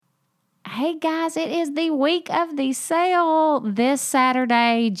Hey guys, it is the week of the sale this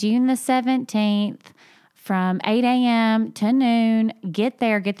Saturday, June the 17th from 8 a.m. to noon. Get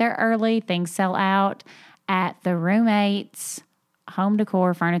there early. Things sell out at the Roommates Home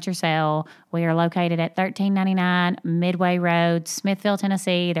Decor Furniture Sale. We are located at 1399 Midway Road, Smithville,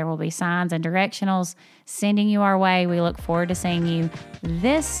 Tennessee. There will be signs and directionals sending you our way. We look forward to seeing you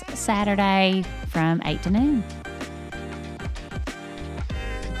this Saturday from 8 to noon.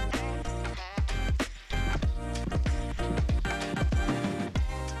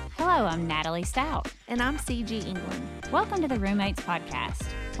 Hello, I'm Natalie Stout. And I'm CG England. Welcome to the Roommates Podcast,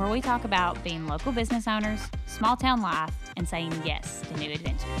 where we talk about being local business owners, small town life, and saying yes to new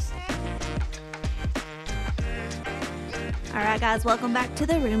adventures. All right, guys, welcome back to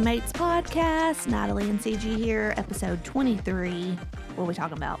the Roommates Podcast. Natalie and CG here, episode 23. What are we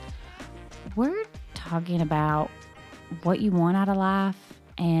talking about? We're talking about what you want out of life,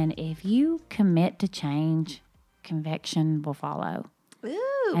 and if you commit to change, conviction will follow.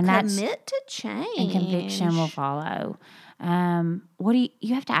 Ooh, And commit to change. And conviction will follow. What do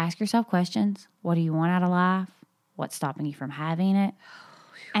you have to ask yourself questions? What do you want out of life? What's stopping you from having it?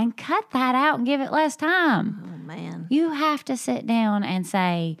 And cut that out and give it less time. Oh, man. You have to sit down and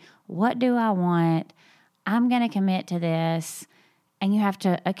say, what do I want? I'm going to commit to this. And you have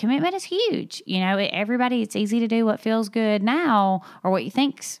to, a commitment is huge. You know, everybody, it's easy to do what feels good now or what you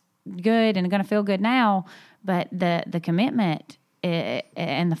think's good and going to feel good now. But the commitment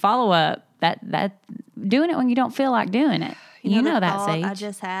and the follow-up, that doing it when you don't feel like doing it. You know that, Sage. I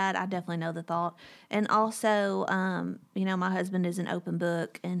just had, I definitely know the thought. And also, my husband is an open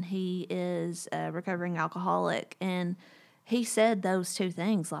book, and he is a recovering alcoholic. And he said those two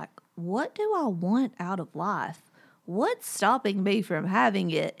things, like, what do I want out of life? What's stopping me from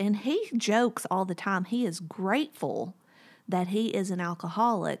having it? And he jokes all the time. He is grateful that he is an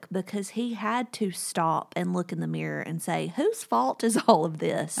alcoholic because he had to stop and look in the mirror and say, whose fault is all of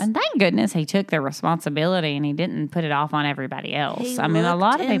this? And thank goodness he took the responsibility and he didn't put it off on everybody else. He I mean, a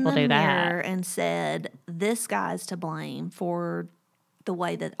lot of looked people in the do mirror that. and said, this guy's to blame for the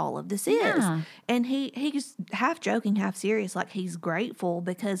way that all of this is. Yeah. And he's half joking, half serious, like he's grateful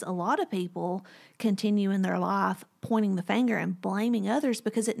because a lot of people continue in their life pointing the finger and blaming others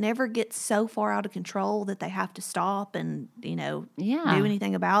because it never gets so far out of control that they have to stop and, do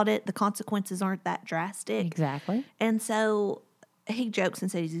anything about it. The consequences aren't that drastic. Exactly. And so he jokes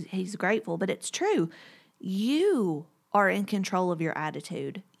and says he's grateful, but it's true. You are in control of your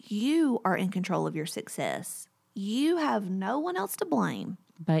attitude. You are in control of your success. You have no one else to blame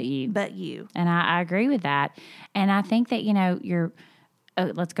but you. And I agree with that. And I think that, you're,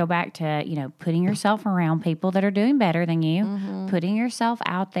 let's go back to, putting yourself around people that are doing better than you, putting yourself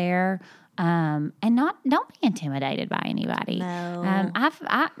out there, and don't be intimidated by anybody. No.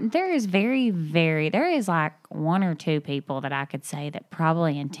 There is like one or two people that I could say that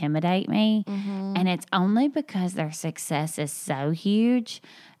probably intimidate me. And it's only because their success is so huge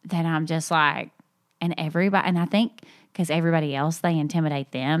that I'm just like, and I think because everybody else, they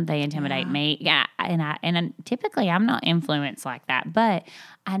intimidate them, they intimidate me. Yeah, and typically I'm not influenced like that, but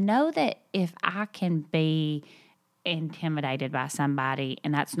I know that if I can be intimidated by somebody,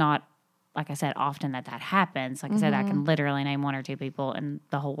 and that's not, like I said, often that happens. Like I said, I can literally name one or two people in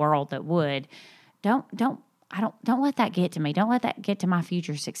the whole world that would. Don't let that get to me. Don't let that get to my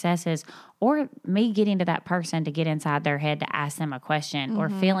future successes or me getting to that person to get inside their head to ask them a question or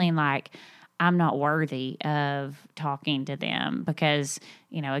feeling like I'm not worthy of talking to them because,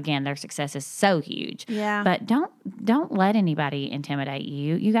 again, their success is so huge. Yeah. But don't let anybody intimidate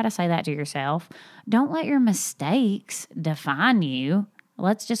you. You got to say that to yourself. Don't let your mistakes define you.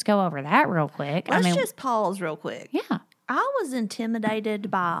 Let's just go over that real quick. Let's just pause real quick. Yeah. I was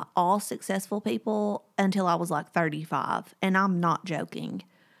intimidated by all successful people until I was like 35, and I'm not joking.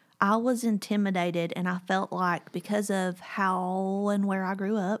 I was intimidated, and I felt like because of how and where I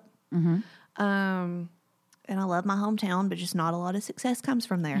grew up, and I love my hometown, but just not a lot of success comes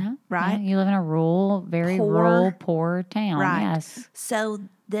from there, right? Yeah, you live in a very rural, poor town. Right. Yes. So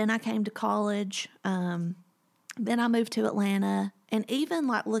then I came to college. Then I moved to Atlanta. And even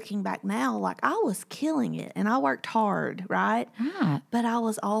like looking back now, like I was killing it and I worked hard, right? Right. But I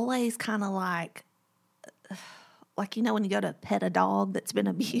was always kind of like, when you go to pet a dog that's been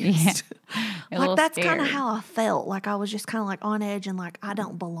abused. Yeah. Like that's kind of how I felt. Like I was just kind of like on edge and like, I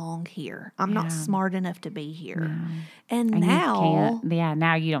don't belong here. I'm not smart enough to be here. Yeah. And now.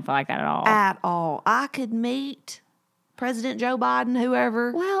 Now you don't feel like that at all. At all. I could meet President Joe Biden,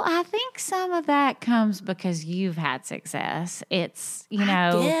 whoever. Well, I think some of that comes because you've had success. It's, I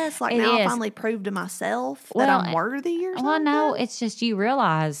guess, like now I finally proved to myself that I'm worthy or something. Well, no, it's just you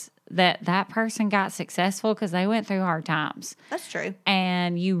realize that person got successful because they went through hard times. That's true.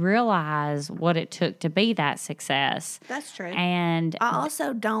 And you realize what it took to be that success. That's true. And I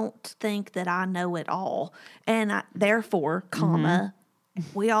also don't think that I know it all. And therefore,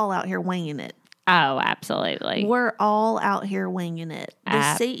 we all out here winging it. oh, absolutely. We're all out here winging it. The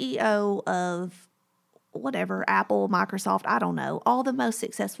CEO of whatever, Apple, Microsoft, I don't know, all the most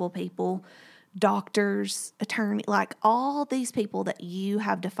successful people, doctors, attorney, like all these people that you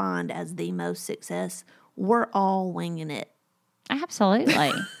have defined as the most success, we're all winging it.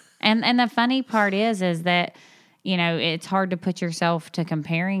 Absolutely. and the funny part is that, you know, it's hard to put yourself to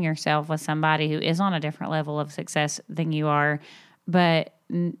comparing yourself with somebody who is on a different level of success than you are, but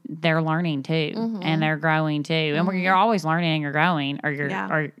they're learning too, and they're growing too. And you're always learning and you're growing, or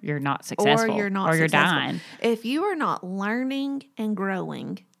you're not successful, or you're not or you're successful. dying. If you are not learning and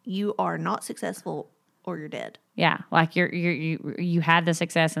growing, you are not successful or you're dead. Yeah, like you had the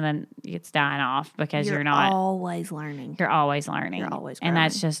success and then it's dying off because you're not always learning. You're always learning. You're always and growing.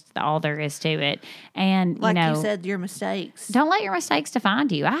 that's just all there is to it. And Like you know, you said, your mistakes. don't let your mistakes define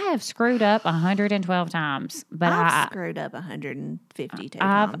you. I have screwed up 112 times, but I've screwed up 152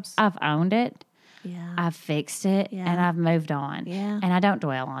 times. I've owned it. Yeah. I've fixed it, Yeah. and I've moved on. Yeah. And I don't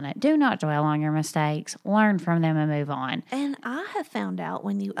dwell on it. Do not dwell on your mistakes. Learn from them and move on. And I have found out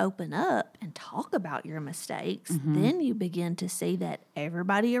when you open up and talk about your mistakes, Mm-hmm. then you begin to see that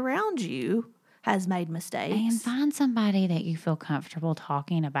everybody around you has made mistakes. And find somebody that you feel comfortable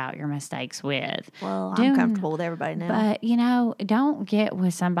talking about your mistakes with. Well, Do- I'm comfortable with everybody now. But, you know, don't get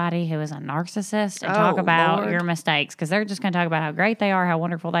with somebody who is a narcissist and talk about Lord. your mistakes, because they're just going to talk about how great they are, how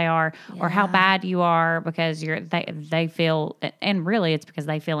wonderful they are, or how Yeah. bad you are because they feel, and really it's because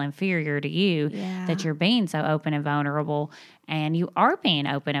they feel inferior to you Yeah. that you're being so open and vulnerable. And you are being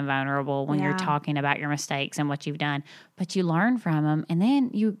open and vulnerable when you're Yeah. talking about your mistakes and what you've done, but you learn from them. And then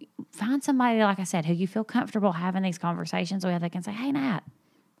you find somebody, like I said, who you feel comfortable having these conversations with. They can say, hey, Nat,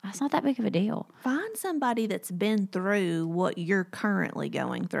 that's not that big of a deal. Find somebody that's been through what you're currently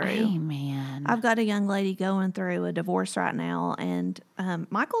going through. Amen. I've got a young lady going through a divorce right now, and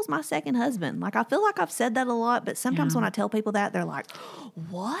Michael's my second husband. Like, I feel like I've said that a lot, but sometimes when I tell people that, they're like,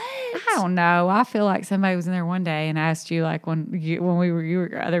 what? I don't know. I feel like somebody was in there one day and asked you, like you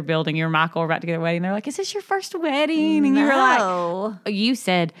were other building, you or Michael were about to get a wedding. They're like, "Is this your first wedding?" And you were like, you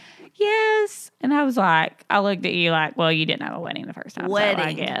said yes, and I was like, I looked at you like, well, you didn't have a wedding the first time. Wedding. So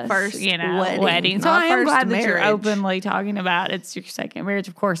I guess, First wedding. So not I am first glad that you're marriage. openly talking about it's your second marriage.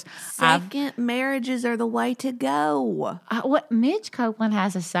 Of course, Second marriages are the way to go. what Midge Copeland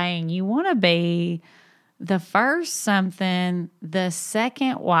has a saying: you want to be the first something, the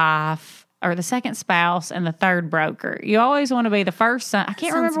second wife, or the second spouse, and the third broker. You always want to be the first son. I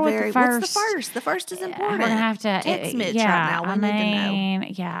can't remember what the first. What's the first? The first is important. We're gonna have to text Mitch yeah, right now. We need to know.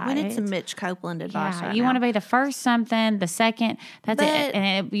 Yeah, We need some Mitch Copeland advice right you now. want to be the first something, the second. That's it. But-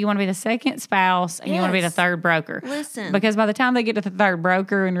 And you want to be the second spouse, and you want to be the Yes. third broker. Listen. because by the time they get to the third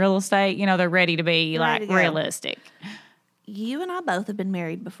broker in real estate, you know they're ready to be Ready to go. realistic. You and I both have been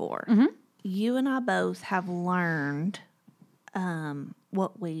married before. Mm-hmm. You and I both have learned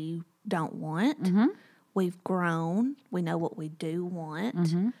what we don't want. Mm-hmm. We've grown. We know what we do want.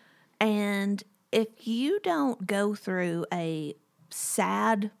 Mm-hmm. And if you don't go through a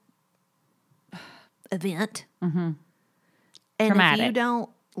sad event, and if Traumatic. you don't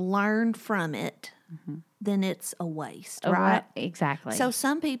learn from it, then it's a waste, Oh, right? Exactly. So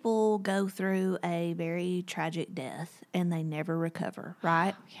some people go through a very tragic death and they never recover,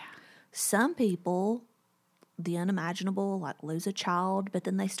 right? yeah. Some people, the unimaginable, like lose a child, but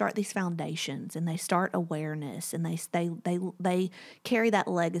then they start these foundations and they start awareness and they carry that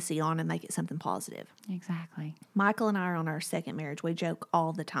legacy on and make it something positive. Exactly. Michael and I are on our second marriage. We joke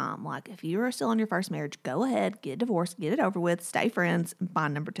all the time. Like, if you are still on your first marriage, go ahead, get divorced, get it over with, stay friends, and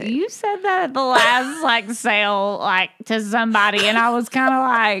find number two. You said that at the last sale to somebody, and I was kind of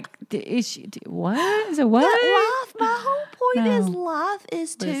like, "Is she what? Is it what?" But life, my whole point is No. life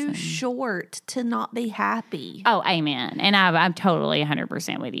is too Listen. short to not be happy. Oh, amen. And I'm totally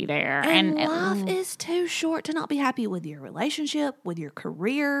 100% with you there. And life is too short to not be happy with your relationship, with your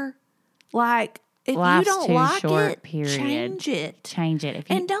career. Like, if Life's you don't too like short, it, period. change it. change it if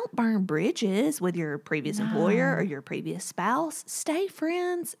you And don't burn bridges with your previous employer or your previous spouse. Stay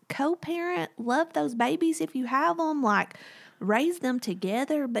friends, co-parent, love those babies if you have them. Like, raise them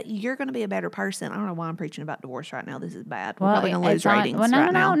together, but you're going to be a better person. I don't know why I'm preaching about divorce right now. This is bad. We're probably going to lose it's on- ratings Well, no,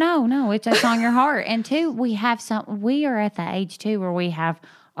 right now. no. It's on your heart. And two, we are at the age too where we have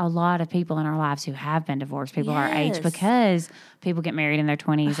a lot of people in our lives who have been divorced, people our age, Yes. because people get married in their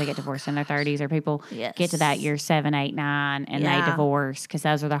 20s, they get divorced in their 30s, or people Yes. get to that year 7, 8, 9, and Yeah. they divorce because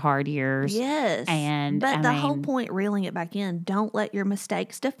those are the hard years. Yes. And but the whole point, reeling it back in, don't let your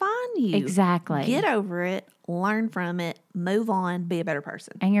mistakes define you. Exactly. Get over it, learn from it, move on, be a better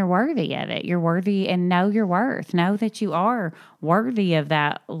person. And you're worthy of it. You're worthy, and know your worth. Know that you are worthy of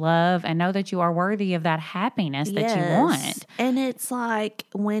that love, and know that you are worthy of that happiness that you want. And it's like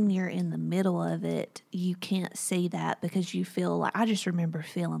when you're in the middle of it, you can't see that because you feel like, I just remember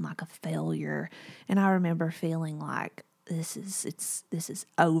feeling like a failure. And I remember feeling like, this is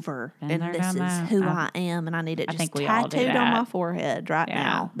over, and this is who I am, and I need it just tattooed on my forehead right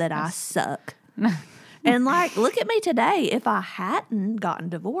now that I suck. And like, look at me today. If I hadn't gotten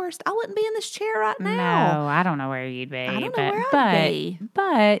divorced, I wouldn't be in this chair right now. No, I don't know where you'd be. I don't know where I'd be.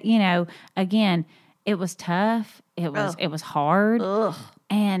 But you know, again, it was tough. It was hard,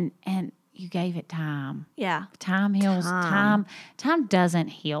 and you gave it time. Yeah, time heals. Time doesn't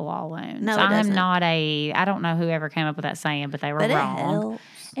heal all wounds. No, it I'm doesn't. not a. I don't know whoever came up with that saying, but they were wrong. It helps.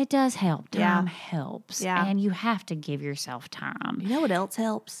 It does help. Yeah. Time helps. Yeah. And you have to give yourself time. You know what else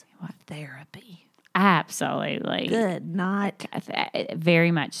helps? Therapy. Absolutely. Good night.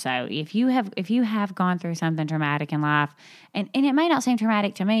 Very much so. If you have gone through something traumatic in life, and it may not seem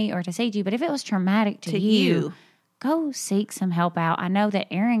traumatic to me or to CG, but if it was traumatic to you, go seek some help out. I know that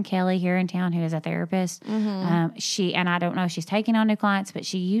Erin Kelly here in town, who is a therapist, she, and I don't know if she's taking on new clients, but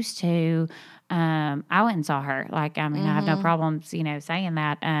she used to. I went and saw her. Like, I mean, I have no problems, saying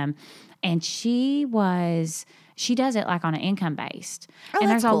that. And she does it like on an income based. And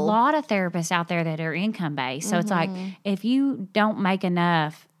there's a lot of therapists out there that are income based. So it's like, if you don't make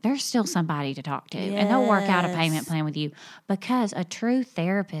enough, there's still somebody to talk to, and they'll work out a payment plan with you, because a true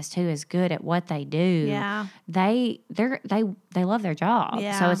therapist who is good at what they do, they love their job.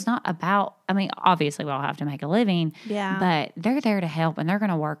 Yeah. So it's not about, I mean, obviously we all have to make a living, but they're there to help, and they're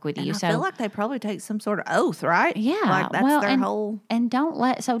going to work with you. I feel like they probably take some sort of oath, right? Yeah. Like that's their whole. And don't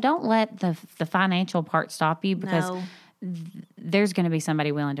let the financial part stop you, because there's going to be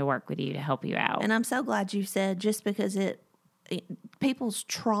somebody willing to work with you to help you out. And I'm so glad you said, just because people's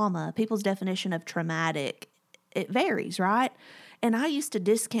trauma, people's definition of traumatic, it varies, right? And I used to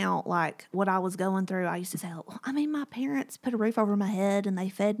discount like what I was going through. I used to say, well, I mean, my parents put a roof over my head and they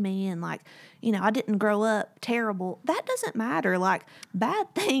fed me, and like, I didn't grow up terrible. That doesn't matter. Like,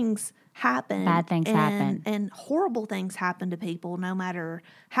 bad things happen. Bad things happen. And horrible things happen to people no matter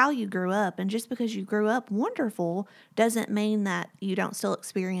how you grew up. And just because you grew up wonderful doesn't mean that you don't still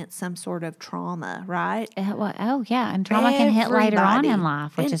experience some sort of trauma, right? And trauma can hit later on in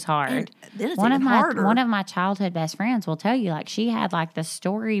life, which is hard. And then it's one even harder. One of my childhood best friends will tell you, like, she had like the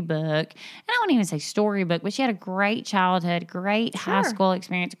storybook, and I wouldn't even say storybook, but she had a great childhood, great high school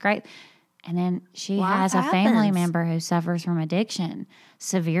experience, great. And then she has a family member who suffers from addiction,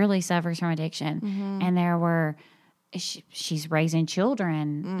 severely suffers from addiction. And she's raising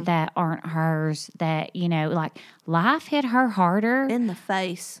children that aren't hers, that, like, life hit her harder. In the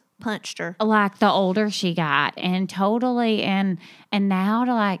face, punched her. Like, the older she got, and totally, and now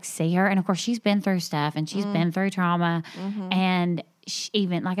to like see her, and of course she's been through stuff, and she's been through trauma, and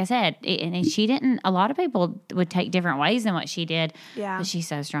even, like I said, and she didn't, a lot of people would take different ways than what she did, but she's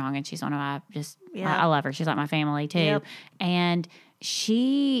so strong, and she's one of my, I love her. She's like my family too. And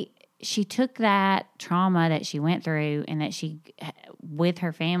she took that trauma that she went through, and that she, with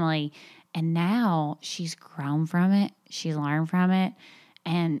her family, and now she's grown from it. She's learned from it.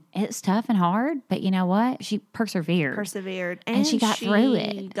 And it's tough and hard, but you know what? She persevered. And she got through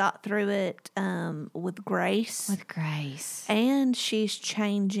it. She got through it with grace. With grace. And she's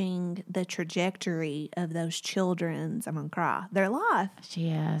changing the trajectory of those children's, I'm going to cry, their life. She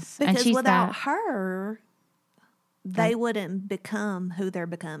is. Because without her, they wouldn't become who they're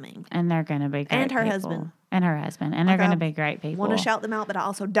becoming. And they're going to be great And her people. husband. And her husband. And they're going to be great people. I want to shout them out, but I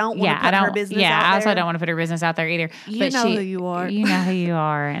also don't want to put her business out there. Yeah, I also don't want to put her business out there either. You know who you are. You know who you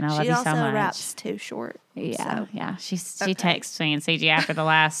are, and I love you so much. She also raps too short. Yeah, yeah. She texts me and CG after the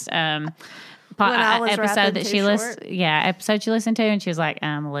last episode that she listened. Yeah, episode she listened to, and she was like,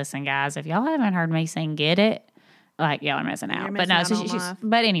 "Listen, guys, if y'all haven't heard me sing 'Get It,' like, y'all are missing out." But no,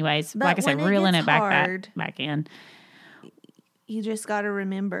 but anyways, like I said, reeling it back in. You just got to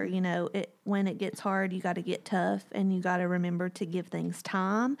remember, when it gets hard, you got to get tough, and you got to remember to give things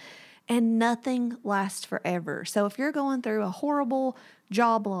time, and nothing lasts forever. So if you're going through a horrible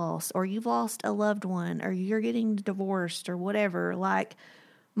job loss, or you've lost a loved one, or you're getting divorced or whatever, like,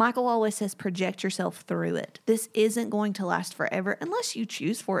 Michael always says, project yourself through it. This isn't going to last forever unless you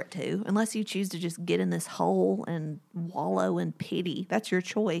choose for it to, unless you choose to just get in this hole and wallow in pity. That's your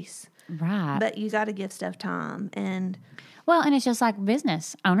choice. Right. But you got to give stuff time. And well, and it's just like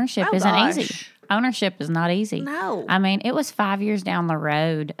business. Ownership Oh, isn't gosh. easy. Ownership is not easy. No. I mean, it was 5 years down the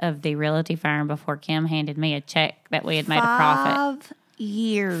road of the realty firm before Kim handed me a check that we had made a profit. 5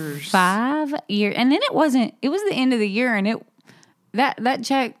 years. 5 years. And then it was the end of the year, and that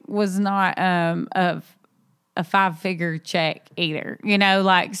check was not a 5-figure check either. You know,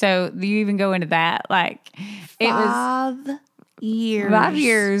 like, so you even go into that. Like, it was 5 years. 5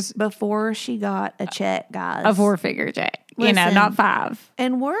 years before she got a check, guys. a 4-figure check. You know, Listen. not 5.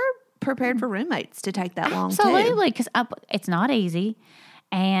 And we're prepared for roommates to take that long, too. Absolutely, because it's not easy.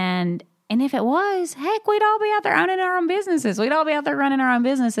 And if it was, heck, we'd all be out there owning our own businesses. We'd all be out there running our own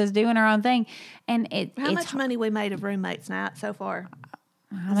businesses, doing our own thing. And How much money we made of roommates, Nat, so far?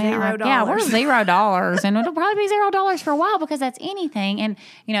 I mean, $0. Yeah, we're $0, and it'll probably be $0 for a while because that's anything. And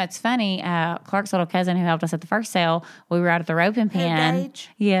you know, it's funny. Clark's little cousin who helped us at the first sale, we were out at the roping pen. Gage?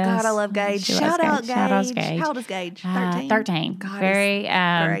 Yes, God, I love Gage. She loves Shout out Gage. Shout out Gage. How old is Gage? 13? 13. God, Very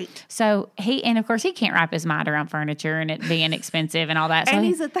great. So and of course he can't wrap his mind around furniture and it being expensive and all that. So And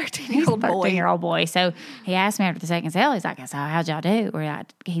he's a 13-year-old boy. 13-year-old boy. So he asked me after the second sale. He's like, "So how'd y'all do?" We're like,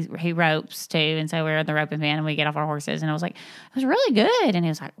 he ropes too, and so we're at the roping pen and we get off our horses, and I was like, "It was really good," and he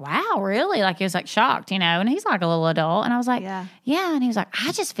was like, "Wow, really?" Like he was like shocked, you know. And he's like a little adult, and I was like, Yeah. and he was like,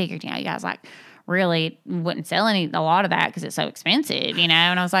 "I just figured, you know, you guys like really wouldn't sell a lot of that because it's so expensive, you know."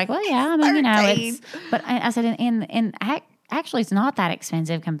 And I was like, "Well, yeah, I mean, you know, 13. it's." But I said, and actually, it's not that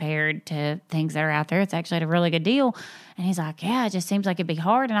expensive compared to things that are out there. It's actually at a really good deal. And he's like, "Yeah, it just seems like it'd be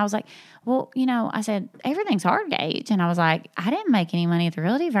hard." And I was like, "Well, you know," I said, "everything's hard, Gage." And I was like, "I didn't make any money at the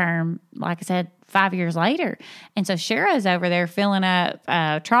realty firm, like I said, 5 years later." And so Shara's over there filling up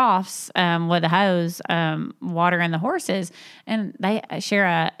troughs with a hose, watering the horses. And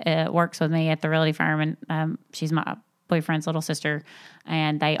Shara works with me at the realty firm, and she's my boyfriend's little sister.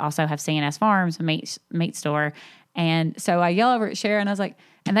 And they also have C&S Farms, a meat store. And so I yell over at Shara, and I was like,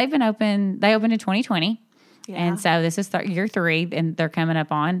 and they opened in 2020. Yeah. And so this is year 3, and they're coming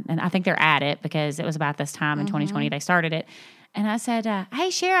up on, and I think they're at it because it was about this time in 2020 they started it. And I said, "Hey,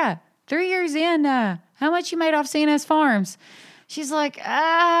 Shara, 3 years in, how much you made off C&S Farms?" She's like,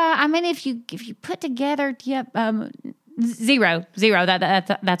 I mean, if you put together, yep, zero.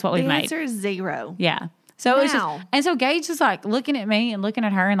 That's what we've The made. answer is 0. Yeah. So it's Wow. just, and so Gage is like looking at me and looking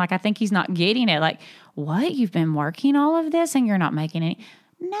at her, and like I think he's not getting it. Like, what? You've been working all of this and you're not making any?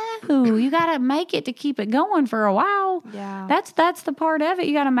 No, you got to make it to keep it going for a while. Yeah. That's the part of it.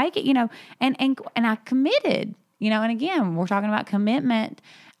 You got to make it, you know. And I committed, you know. And again, we're talking about commitment.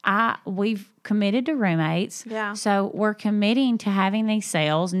 We've committed to roommates. Yeah. So we're committing to having these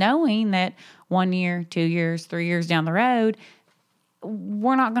sales, knowing that 1 year, 2 years, 3 years down the road,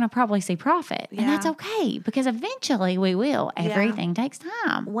 we're not going to probably see profit. And that's Yeah. okay because eventually we will. Everything takes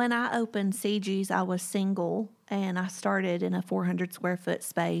time. When I opened CG's, I was single, and I started in a 400 square foot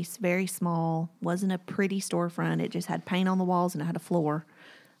space, very small. Wasn't a pretty storefront. It just had paint on the walls and it had a floor.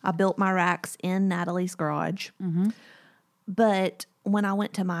 I built my racks in Natalie's garage. Mm-hmm. But when I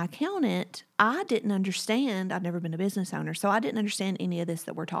went to my accountant, I didn't understand. I'd never been a business owner, so I didn't understand any of this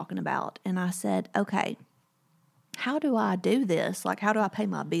that we're talking about. And I said, "Okay, how do I do this? Like, how do I pay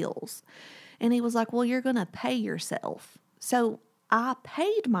my bills?" And he was like, "Well, you're going to pay yourself." So I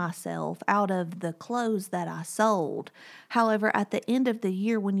paid myself out of the clothes that I sold. However, at the end of the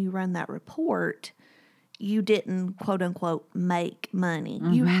year, when you run that report, you didn't, quote unquote, make money.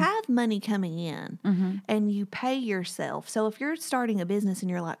 You have money coming in and you pay yourself. So if you're starting a business and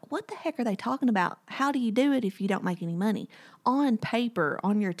you're like, what the heck are they talking about? How do you do it if you don't make any money? On paper,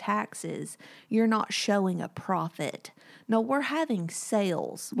 on your taxes, you're not showing a profit. No, we're having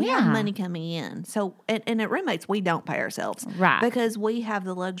sales. We have Yeah. money coming in. So, and at roommates, we don't pay ourselves. Right. Because we have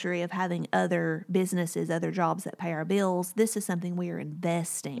the luxury of having other businesses, other jobs that pay our bills. This is something we are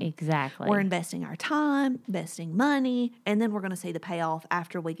investing. Exactly. We're investing our time, investing money, and then we're going to see the payoff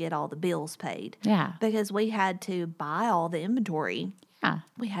after we get all the bills paid. Yeah. Because we had to buy all the inventory. Yeah.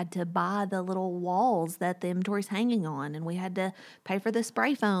 We had to buy the little walls that the inventory's hanging on, and we had to pay for the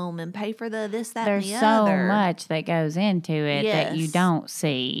spray foam and pay for the this, that, There's and the so other. much that goes into it that you Yes. don't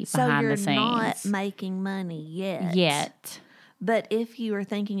see So behind you're the scenes not making money yet. yet. But if you are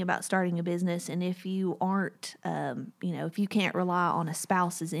thinking about starting a business, and if you aren't, if you can't rely on a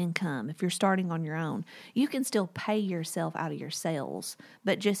spouse's income, if you're starting on your own, you can still pay yourself out of your sales.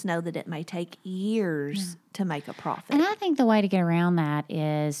 But just know that it may take years to make a profit. And I think the way to get around that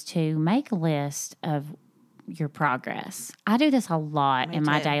is to make a list of your progress. I do this a lot in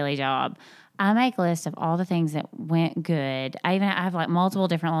my daily job. I make a list of all the things that went good. I have like multiple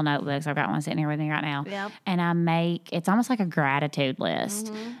different little notebooks. I've got one sitting here with me right now. Yep. And it's almost like a gratitude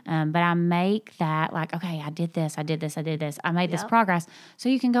list. But I make that like, okay, I did this. I made this progress. So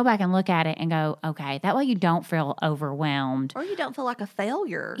you can go back and look at it and go, okay, that way you don't feel overwhelmed. Or you don't feel like a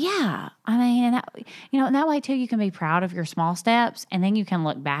failure. Yeah. I mean, and that way too, you can be proud of your small steps, and then you can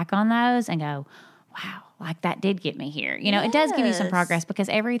look back on those and go, wow, like that did get me here. It does give you some progress because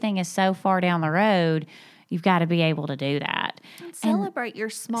everything is so far down the road. You've got to be able to do that. And celebrate your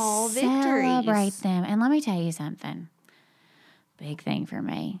small victories. Celebrate them. And let me tell you something. Big thing for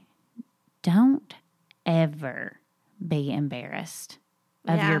me. Don't ever be embarrassed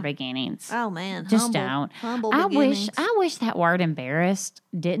of your beginnings. Oh man, just don't. Humble I beginnings. wish that word embarrassed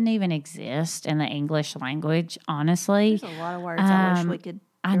didn't even exist in the English language. Honestly, there's a lot of words I wish we could.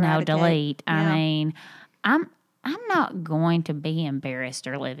 I know, eradicate. delete. Yeah. I mean, I'm not going to be embarrassed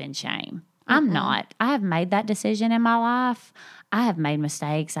or live in shame. I'm not. I have made that decision in my life. I have made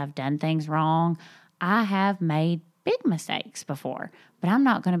mistakes. I've done things wrong. I have made big mistakes before, but I'm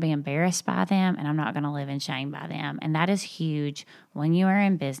not going to be embarrassed by them, and I'm not going to live in shame by them. And that is huge when you are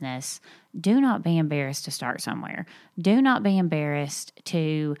in business. Do not be embarrassed to start somewhere. Do not be embarrassed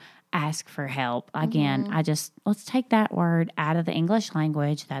to ask for help. Again, let's take that word out of the English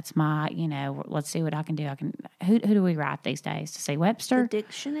language. That's my, let's see what I can do. Who do we write these days? To say Webster? The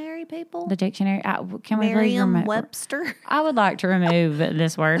dictionary people? The dictionary. Can we please Merriam-Webster? I would like to remove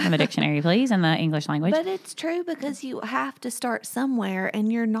this word from the dictionary, please, in the English language. But it's true because you have to start somewhere, and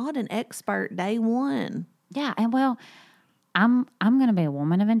you're not an expert day one. Yeah, and well, I'm going to be a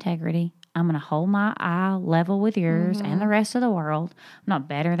woman of integrity. I'm going to hold my eye level with yours and the rest of the world. I'm not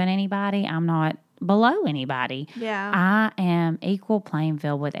better than anybody. I'm not below anybody. Yeah. I am equal playing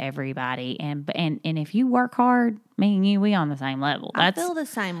field with everybody. And if you work hard, me and you, we on the same level. I feel the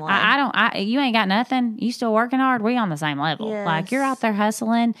same way. You ain't got nothing. You still working hard. We on the same level. Yes. Like you're out there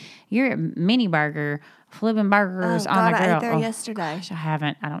hustling. You're at Mini Burger, flipping burgers on the grill. I ate there yesterday. Gosh, I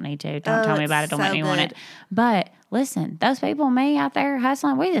haven't. I don't need to. Don't tell me about it. Don't so make me want good. it. But listen, those people, me out there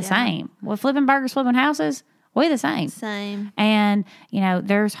hustling, we the same. We're flipping burgers, flipping houses. We the same. Same. And,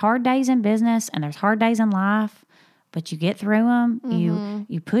 there's hard days in business and there's hard days in life, but you get through them.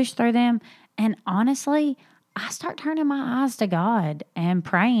 You push through them. And honestly, I start turning my eyes to God and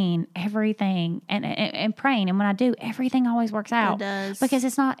praying everything and praying. And when I do, everything always works out. It does. Because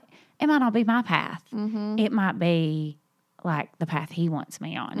it might not be my path. It might be like the path He wants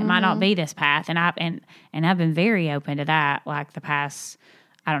me on. It might not be this path. And I've been very open to that, like the past,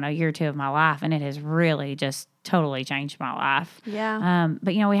 I don't know, year or two of my life. And it has really just totally changed my life. Yeah.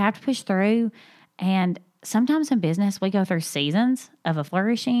 But we have to push through. And sometimes in business, we go through seasons of a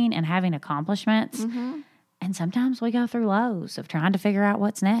flourishing and having accomplishments. And sometimes we go through lows of trying to figure out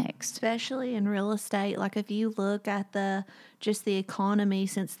what's next. Especially in real estate. Like if you look at the economy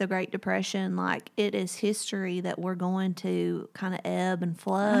since the Great Depression, like it is history that we're going to kind of ebb and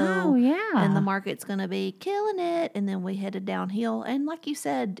flow. Oh, yeah. And the market's going to be killing it. And then we headed downhill. And like you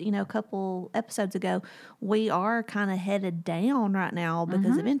said, a couple episodes ago, we are kind of headed down right now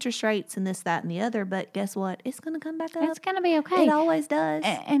because of interest rates and this, that, and the other. But guess what? It's going to come back up. It's going to be okay. It always does.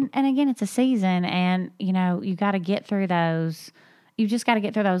 And again, it's a season, and you got to get through those. You just got to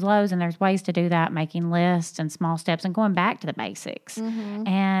get through those lows, and there's ways to do that, making lists and small steps and going back to the basics.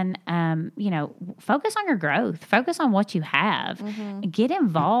 And, focus on your growth. Focus on what you have. Get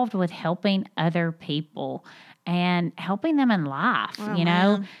involved with helping other people and helping them in life,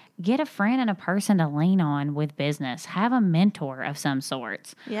 man. Get a friend and a person to lean on with business. Have a mentor of some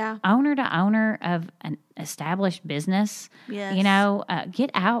sorts. Yeah. Owner to owner of an established business. Yes.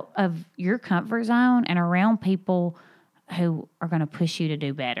 Get out of your comfort zone and around people who are going to push you to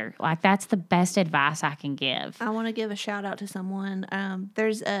do better. Like that's the best advice I can give. I want to give a shout out to someone.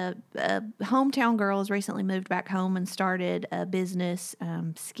 There's a hometown girl has recently moved back home and started a business,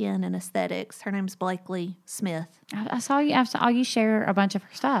 skin and aesthetics. Her name's Blakely Smith. I saw you share a bunch of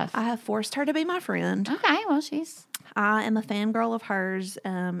her stuff. I have forced her to be my friend. Okay, well I am a fangirl of hers,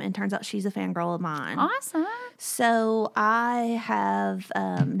 and turns out she's a fangirl of mine. Awesome. So I have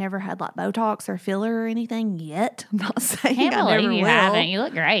never had like Botox or filler or anything yet. I'm not saying Can't I believe never you will. haven't. You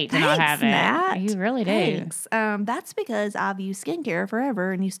look great to not have it. Matt. You really do. Thanks. That's because I've used skincare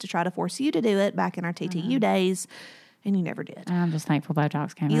forever and used to try to force you to do it back in our TTU days, and you never did. I'm just thankful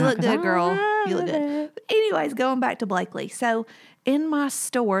Botox came out. You look 'cause good, I girl. love You look good. it. Anyways, going back to Blakely. So in my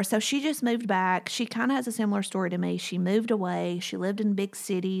store, so she just moved back. She kind of has a similar story to me. She moved away. She lived in big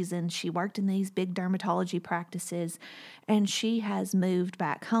cities and she worked in these big dermatology practices. And she has moved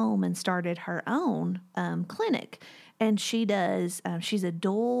back home and started her own clinic. And she does, she's a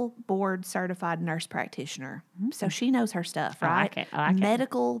dual board certified nurse practitioner. So she knows her stuff, right? I like it.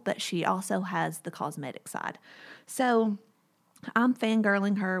 Medical, but she also has the cosmetic side. So I'm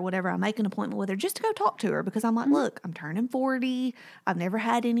fangirling her, whatever. I make an appointment with her just to go talk to her because I'm like, look, I'm turning 40. I've never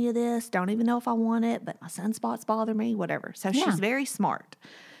had any of this. Don't even know if I want it, but my sunspots bother me, whatever. So she's very smart.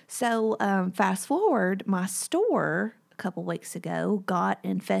 So fast forward, my store a couple weeks ago got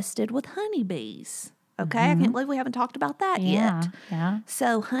infested with honeybees. Okay, I can't believe we haven't talked about that yet. Yeah.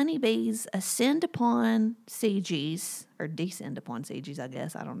 So honeybees ascend upon CGs, or descend upon CGs, I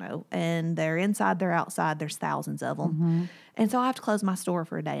guess. I don't know. And they're inside, they're outside. There's thousands of them. And so I have to close my store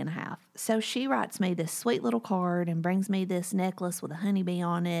for a day and a half. So she writes me this sweet little card and brings me this necklace with a honeybee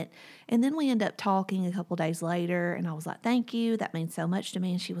on it. And then we end up talking a couple days later. And I was like, thank you. That means so much to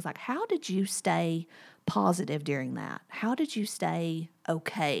me. And she was like, how did you stay positive during that? How did you stay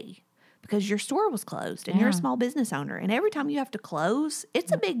okay? Because your store was closed and you're a small business owner. And every time you have to close,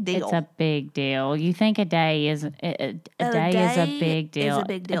 it's a big deal. It's a big deal. You think a day is a day is a big deal. Is a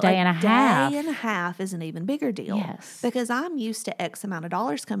big deal. A day and a half. A day and a half is an even bigger deal. Yes. Because I'm used to X amount of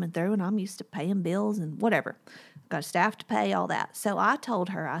dollars coming through and I'm used to paying bills and whatever. Got staff to pay, all that. So I told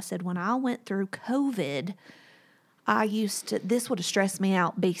her, I said, when I went through COVID, this would have stressed me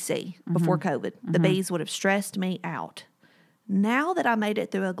out BC before COVID. The bees would have stressed me out. Now that I made it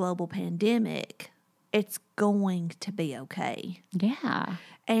through a global pandemic, it's going to be okay. Yeah.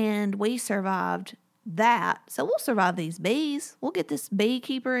 And we survived that. So we'll survive these bees. We'll get this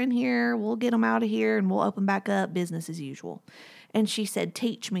beekeeper in here. We'll get them out of here and we'll open back up business as usual. And she said,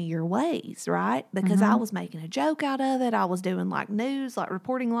 teach me your ways, right? Because I was making a joke out of it. I was doing like news, like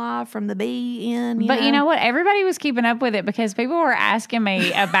reporting live from the bee inn. You know what? Everybody was keeping up with it because people were asking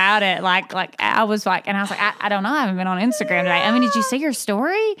me about it. Like I was like, I don't know. I haven't been on Instagram today. I mean, did you see your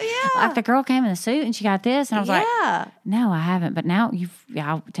story? Yeah. Like the girl came in a suit and she got this. And I was like, no, I haven't. But now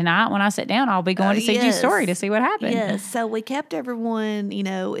tonight when I sit down, I'll be going to CG's story to see what happened. Yes. So we kept everyone,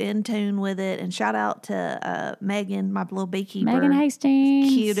 in tune with it. And shout out to Megan, my little beekeeper. Megan Hastings.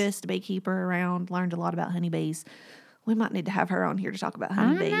 Cutest beekeeper around. Learned a lot about honeybees. We might need to have her on here to talk about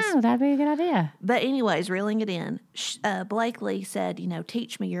honeybees. I know. That'd be a good idea. But anyways, reeling it in, Blakely said,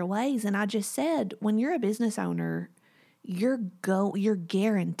 teach me your ways. And I just said, when you're a business owner, you're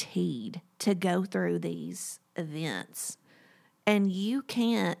guaranteed to go through these events. And you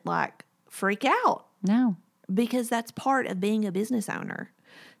can't freak out. No. Because that's part of being a business owner.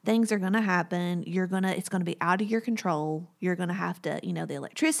 Things are going to happen. It's going to be out of your control. You're going to have to, the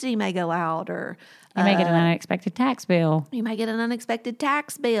electricity may go out or you may get an unexpected tax bill. You may get an unexpected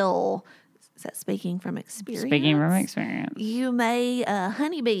tax bill. Is that speaking from experience? Speaking from experience. You may,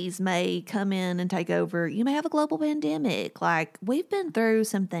 honeybees may come in and take over. You may have a global pandemic. We've been through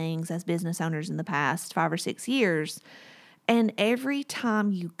some things as business owners in the past 5 or 6 years. And every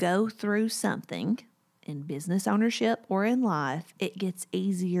time you go through something, in business ownership or in life, it gets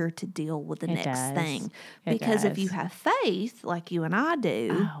easier to deal with the next thing. Because if you have faith, like you and I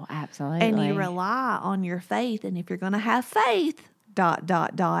do, oh, absolutely, and you rely on your faith, and if you're going to have faith,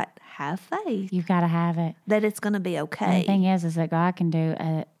 have faith. You've got to have it. That it's going to be okay. And the thing is that God can do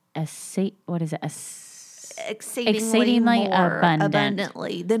exceedingly more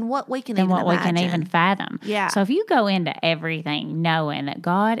abundantly than what we can even fathom. Yeah. So if you go into everything knowing that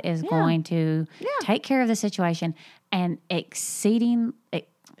God is going to take care of the situation and exceedingly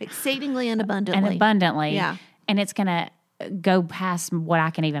and abundantly, and it's going to go past what I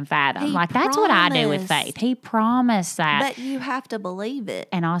can even fathom. That's what I do with faith. He promised that. But you have to believe it.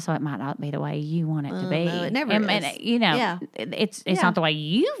 And also it might not be the way you want it to be. No, it never is. And, it's not the way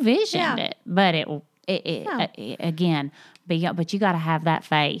you visioned it, but again, but you got to have that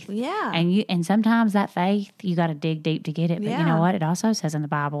faith. Yeah. And sometimes that faith, you got to dig deep to get it. But you know what? It also says in the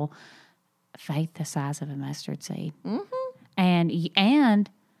Bible, faith the size of a mustard seed. Mm-hmm.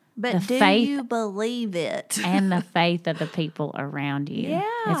 But do you believe it? And the faith of the people around you. Yeah.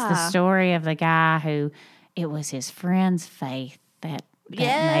 It's the story of the guy who it was his friend's faith that made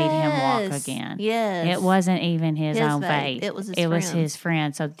him walk again. Yes. It wasn't even his own faith. It was his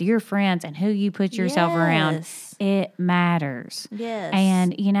friend. So your friends and who you put yourself around, it matters. Yes.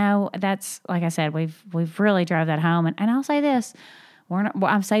 And that's like I said, we've really drove that home. And I'll say this.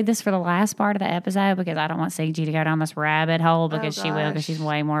 I've saved this for the last part of the episode because I don't want CG to go down this rabbit hole because she will, because she's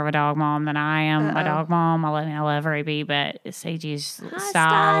way more of a dog mom than I am. A dog mom. I love Ruby, but CG's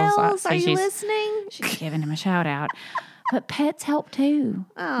styles. Are you listening? She's giving him a shout out. But pets help too.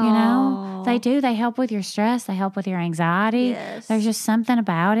 You know, they do. They help with your stress. They help with your anxiety. Yes. There's just something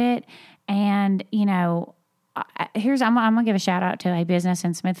about it. And, you know, I'm going to give a shout out to a business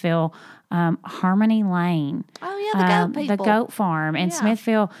in Smithville, Harmony Lane. Oh, yeah, the goat people. The goat farm in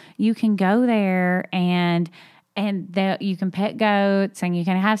Smithville. You can go there and you can pet goats and you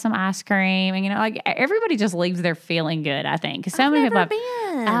can have some ice cream, and you know, like everybody just leaves there feeling good. I think because so many people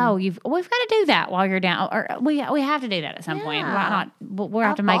we've got to do that while you're down, or we have to do that at some point. Why not? We'll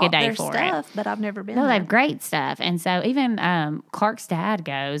have to make a day for stuff, it. But I've never been. No, there. they have great stuff, and so even Clark's dad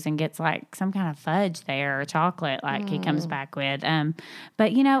goes and gets like some kind of fudge there or chocolate, like he comes back with.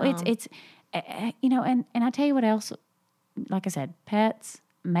 But you know, it's you know, and I tell you what else. Like I said, pets.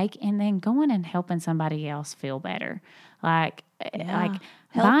 And then going and helping somebody else feel better, like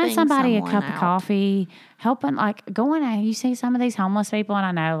buying somebody a cup of coffee, helping, like going out. You see some of these homeless people, and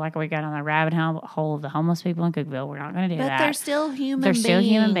I know, like we got on the rabbit hole of the homeless people in Cookeville. We're not going to do that. But they're still human. They're still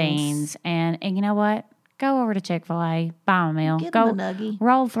human beings, and you know what? Go over to Chick-fil-A, buy them a meal. Give them a nuggie.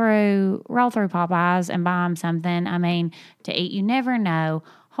 Roll through Popeyes and buy them something. I mean, to eat. You never know.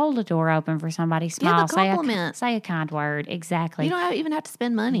 Hold the door open for somebody. Smile. Give a compliment. Say a kind word. Exactly. You don't even have to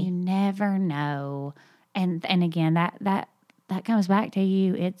spend money. You never know. And again, that comes back to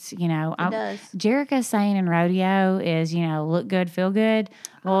you. It's, you know, it does. Jerica's saying in rodeo is, you know, look good, feel good.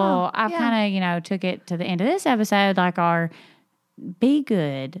 Well, I've kind of, you know, took it to the end of this episode, like our be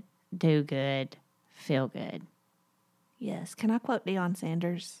good, do good, feel good. Yes. Can I quote Deion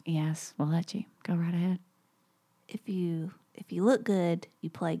Sanders? Yes, we'll let you. Go right ahead. If you look good, you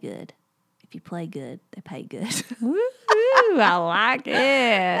play good. If you play good, they pay good. Woo, I like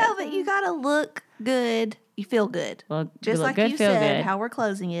it. No, but you gotta look good. You feel good. Just like you said, how we're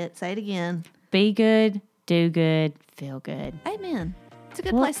closing it. Say it again. Be good, do good, feel good. Amen. It's a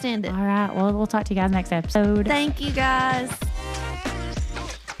good place to end it. All right. Well, we'll talk to you guys next episode. Thank you, guys.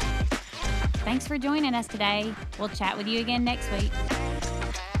 Thanks for joining us today. We'll chat with you again next week.